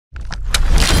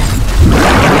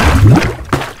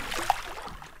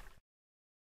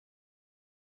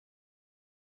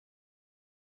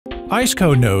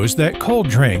ICECO knows that cold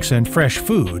drinks and fresh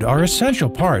food are essential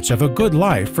parts of a good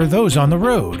life for those on the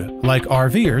road, like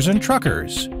RVers and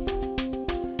truckers.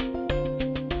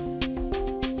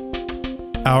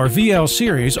 Our VL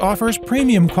series offers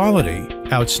premium quality,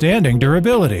 outstanding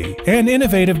durability, and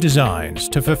innovative designs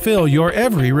to fulfill your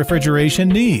every refrigeration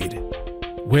need.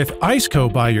 With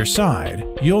ICECO by your side,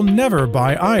 you'll never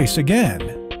buy ice again.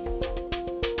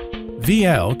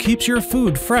 VL keeps your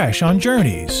food fresh on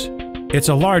journeys. It's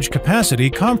a large-capacity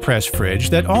compress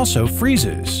fridge that also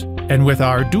freezes. And with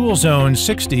our dual-zone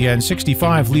 60 and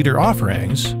 65-liter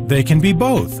offerings, they can be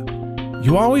both.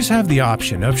 You always have the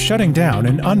option of shutting down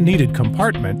an unneeded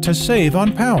compartment to save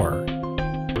on power.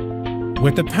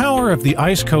 With the power of the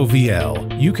ICECO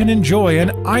VL, you can enjoy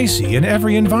an icy in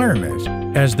every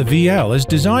environment, as the VL is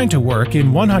designed to work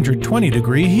in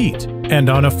 120-degree heat and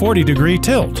on a 40-degree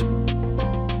tilt.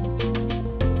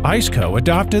 ICECO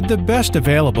adopted the best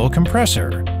available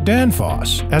compressor,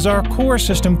 Danfoss, as our core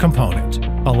system component,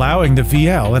 allowing the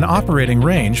VL an operating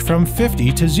range from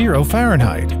 50 to 0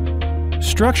 Fahrenheit.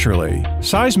 Structurally,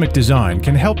 seismic design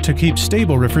can help to keep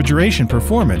stable refrigeration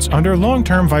performance under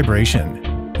long-term vibration.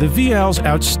 The VL's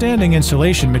outstanding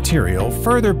insulation material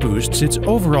further boosts its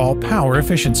overall power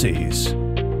efficiencies.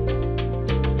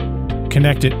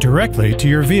 Connect it directly to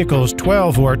your vehicle's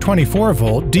 12 or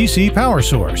 24-volt DC power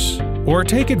source, or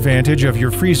take advantage of your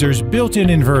freezer's built-in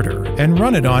inverter and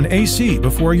run it on AC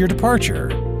before your departure.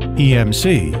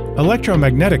 EMC,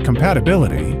 electromagnetic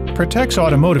compatibility, protects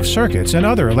automotive circuits and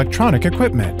other electronic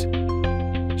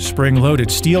equipment. Spring-loaded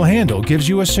steel handle gives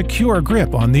you a secure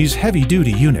grip on these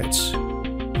heavy-duty units.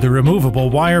 The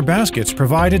removable wire baskets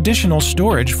provide additional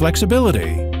storage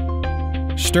flexibility.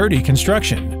 Sturdy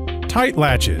construction, tight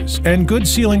latches, and good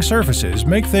sealing surfaces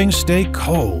make things stay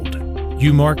cold.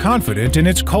 You more confident in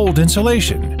its cold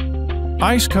insulation.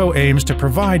 ICECO aims to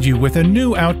provide you with a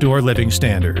new outdoor living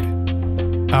standard.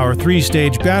 Our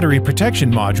 3-stage battery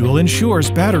protection module ensures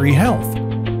battery health.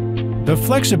 The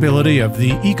flexibility of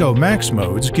the Eco Max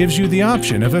modes gives you the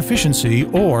option of efficiency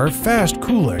or fast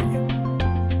cooling.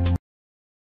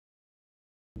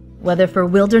 Whether for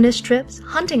wilderness trips,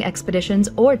 hunting expeditions,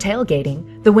 or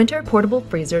tailgating, the Whynter portable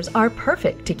freezers are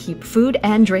perfect to keep food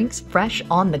and drinks fresh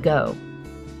on the go.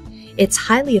 Its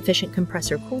highly efficient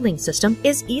compressor cooling system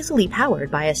is easily powered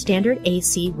by a standard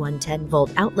AC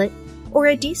 110-volt outlet or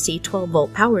a DC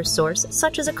 12-volt power source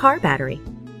such as a car battery.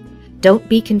 Don't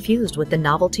be confused with the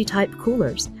novelty-type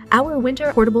coolers. Our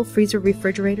Whynter portable freezer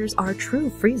refrigerators are true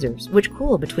freezers which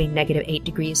cool between -8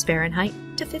 degrees Fahrenheit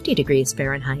to 50 degrees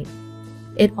Fahrenheit.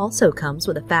 It also comes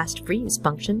with a fast freeze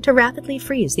function to rapidly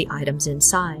freeze the items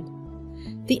inside.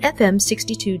 The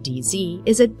FM62DZ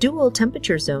is a dual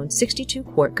temperature zone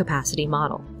 62-quart capacity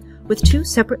model. With 2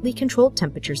 separately controlled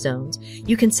temperature zones,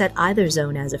 you can set either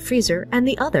zone as a freezer and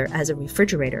the other as a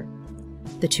refrigerator.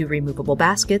 The 2 removable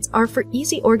baskets are for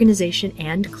easy organization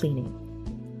and cleaning.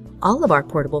 All of our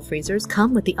portable freezers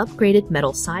come with the upgraded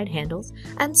metal side handles,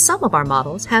 and some of our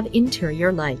models have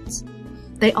interior lights.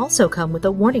 They also come with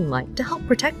a warning light to help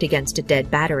protect against a dead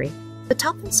battery. The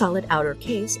tough and solid outer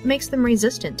case makes them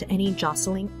resistant to any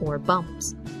jostling or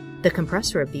bumps. The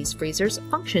compressor of these freezers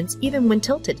functions even when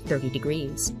tilted 30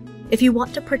 degrees. If you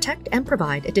want to protect and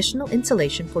provide additional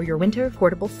insulation for your Whynter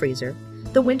portable freezer,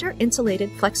 the Whynter Insulated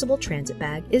Flexible Transit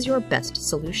Bag is your best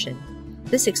solution.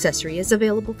 This accessory is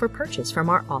available for purchase from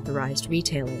our authorized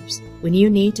retailers. When you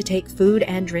need to take food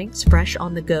and drinks fresh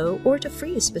on the go or to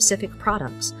freeze specific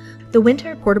products, the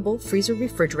Whynter Portable Freezer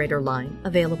Refrigerator line,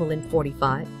 available in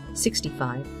 45,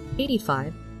 65,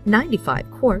 85, 95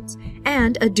 quarts,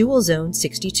 and a dual zone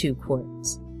 62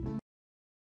 quarts.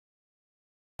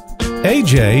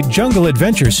 AJ Jungle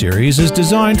Adventure Series is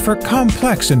designed for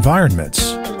complex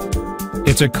environments.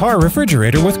 It's a car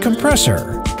refrigerator with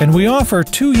compressor, and we offer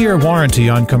 2-year warranty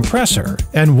on compressor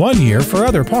and 1 year for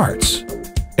other parts.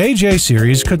 AJ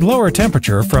Series could lower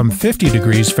temperature from 50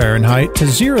 degrees Fahrenheit to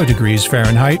 0 degrees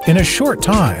Fahrenheit in a short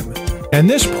time. And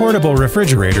this portable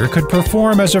refrigerator could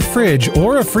perform as a fridge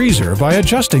or a freezer by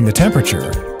adjusting the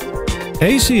temperature.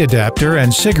 AC adapter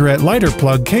and cigarette lighter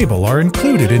plug cable are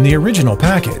included in the original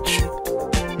package.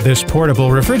 This portable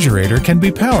refrigerator can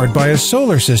be powered by a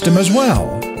solar system as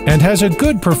well, and has a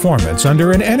good performance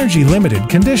under an energy-limited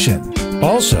condition.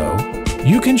 Also,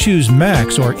 you can choose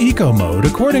Max or Eco mode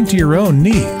according to your own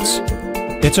needs.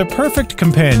 It's a perfect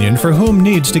companion for whom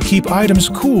needs to keep items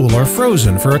cool or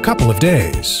frozen for a couple of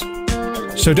days.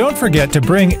 So don't forget to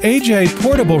bring AJ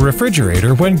Portable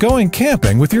Refrigerator when going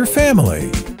camping with your family.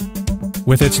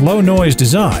 With its low-noise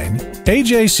design,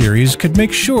 AJ Series could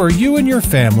make sure you and your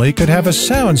family could have a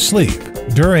sound sleep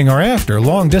during or after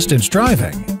long-distance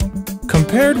driving.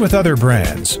 Compared with other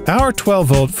brands, our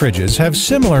 12-volt fridges have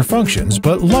similar functions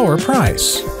but lower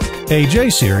price.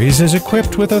 AJ Series is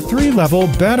equipped with a 3-level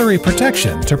battery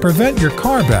protection to prevent your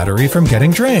car battery from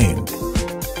getting drained.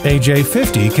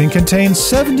 AJ50 can contain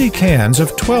 70 cans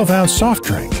of 12-ounce soft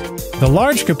drink. The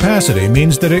large capacity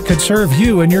means that it could serve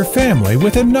you and your family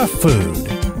with enough food.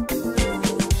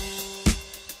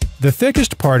 The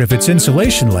thickest part of its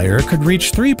insulation layer could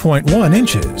reach 3.1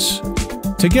 inches.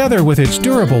 Together with its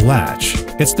durable latch,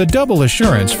 it's the double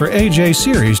assurance for AJ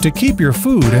Series to keep your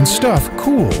food and stuff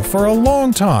cool for a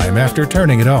long time after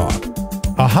turning it off.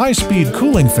 A high-speed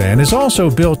cooling fan is also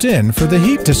built in for the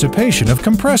heat dissipation of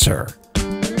Compressor.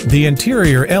 The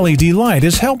interior LED light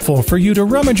is helpful for you to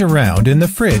rummage around in the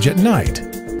fridge at night.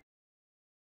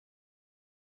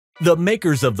 The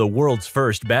makers of the world's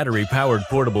first battery-powered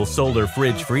portable solar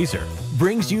fridge freezer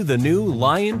brings you the new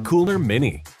LiONCooler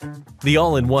Mini. The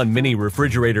all-in-one mini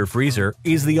refrigerator freezer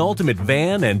is the ultimate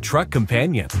van and truck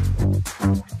companion.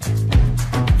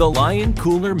 The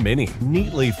LiONCooler Mini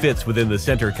neatly fits within the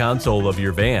center console of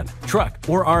your van, truck,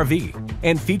 or RV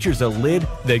and features a lid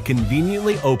that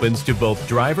conveniently opens to both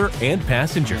driver and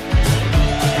passenger.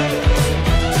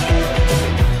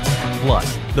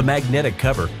 Plus, the magnetic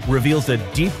cover reveals a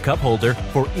deep cup holder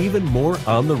for even more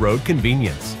on-the-road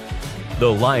convenience. The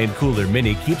LiONCooler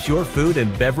Mini keeps your food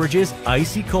and beverages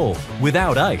icy cold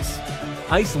without ice.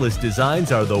 Iceless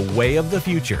designs are the way of the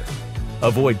future.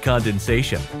 Avoid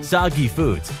condensation, soggy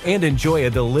foods, and enjoy a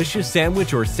delicious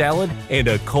sandwich or salad and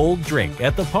a cold drink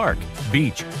at the park,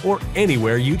 beach, or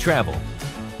anywhere you travel.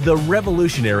 The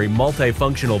revolutionary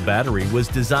multifunctional battery was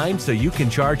designed so you can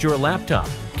charge your laptop,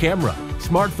 camera,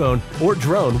 smartphone, or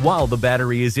drone while the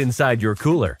battery is inside your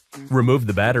cooler. Remove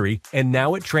the battery, and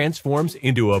now it transforms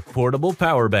into a portable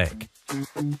power bank.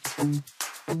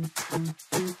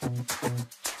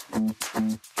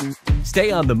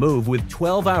 Stay on the move with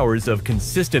 12 hours of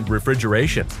consistent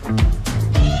refrigeration.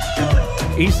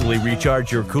 Easily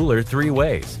recharge your cooler 3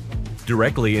 ways: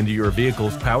 directly into your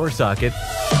vehicle's power socket,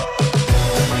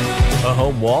 a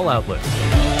home wall outlet,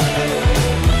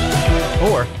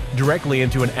 or directly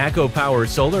into an EcoPower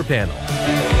solar panel.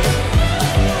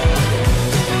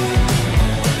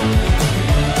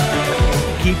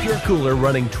 Keep your cooler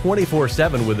running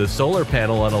 24/7 with a solar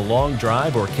panel on a long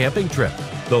drive or camping trip.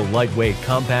 The lightweight,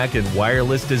 compact, and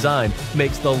wireless design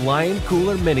makes the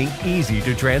LiONCooler Mini easy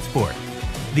to transport.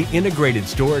 The integrated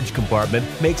storage compartment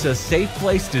makes a safe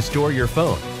place to store your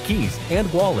phone, keys,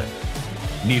 and wallet.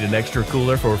 Need an extra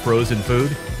cooler for frozen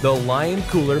food? The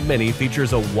LiONCooler Mini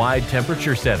features a wide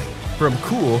temperature setting, from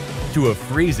cool to a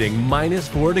freezing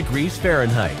 -4 degrees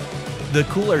Fahrenheit. The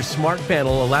cooler's smart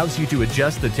panel allows you to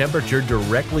adjust the temperature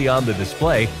directly on the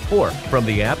display or from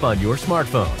the app on your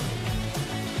smartphone.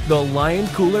 The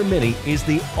LiONCooler Mini is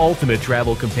the ultimate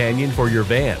travel companion for your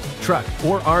van, truck,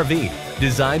 or RV,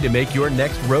 designed to make your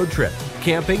next road trip,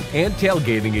 camping, and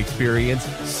tailgating experience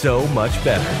so much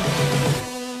better.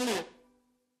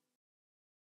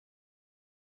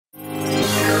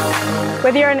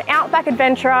 Whether you're an outback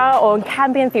adventurer or a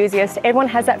camping enthusiast, everyone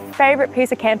has that favourite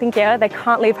piece of camping gear they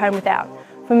can't leave home without.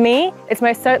 For me, it's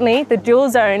most certainly the dual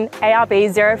zone ARB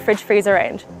Zero Fridge Freezer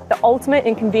range, the ultimate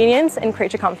in convenience and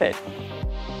creature comfort.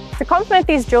 To complement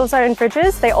these dual zone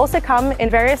fridges, they also come in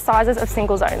various sizes of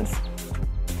single zones.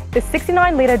 The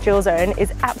 69-litre dual zone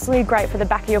is absolutely great for the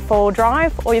back of your four-wheel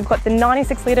drive, or you've got the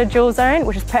 96-litre dual zone,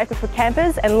 which is perfect for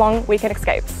campers and long weekend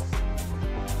escapes.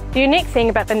 The unique thing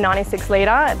about the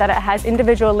 96-litre is that it has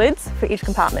individual lids for each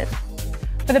compartment.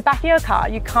 For the back of your car,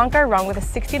 you can't go wrong with a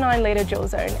 69-litre dual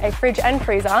zone, a fridge and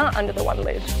freezer under the one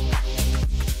lid.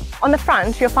 On the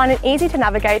front, you'll find an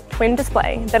easy-to-navigate twin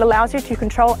display that allows you to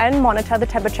control and monitor the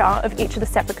temperature of each of the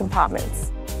separate compartments.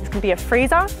 This can be a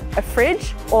freezer, a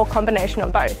fridge, or a combination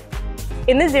of both.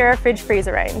 In the Zero Fridge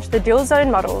Freezer range, the dual zone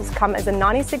models come as a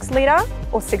 96-litre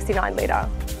or 69-litre,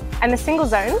 and the single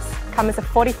zones come as a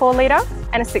 44-litre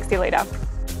and a 60-litre.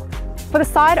 For the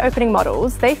side opening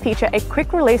models, they feature a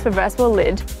quick release reversible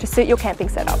lid to suit your camping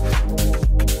setup.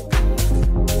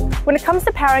 When it comes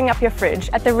to powering up your fridge,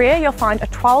 at the rear you'll find a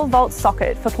 12-volt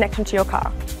socket for connection to your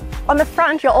car. On the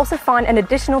front you'll also find an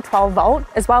additional 12-volt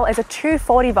as well as a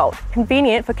 240-volt,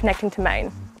 convenient for connecting to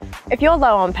main. If you're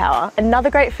low on power, another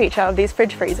great feature of these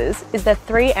fridge freezers is their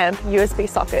 3-amp USB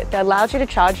socket that allows you to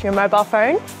charge your mobile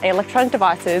phone and electronic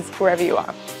devices wherever you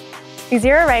are. The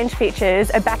Zero range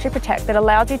features a battery protect that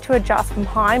allows you to adjust from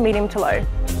high, medium to low.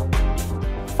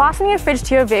 Fastening your fridge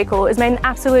to your vehicle is made an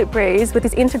absolute breeze with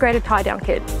this integrated tie-down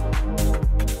kit.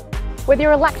 Whether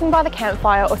you're relaxing by the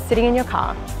campfire or sitting in your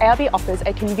car, ARB offers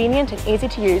a convenient and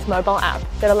easy-to-use mobile app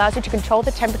that allows you to control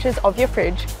the temperatures of your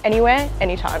fridge anywhere,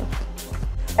 anytime.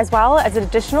 as well as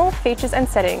additional features and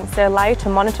settings that allow you to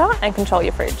monitor and control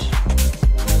your fridge.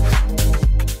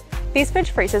 These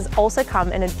fridge freezers also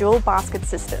come in a dual basket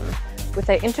system with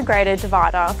an integrated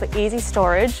divider for easy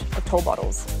storage of tall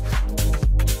bottles.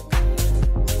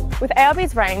 With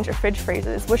ARB's range of fridge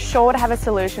freezers, we're sure to have a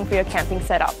solution for your camping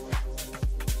setup.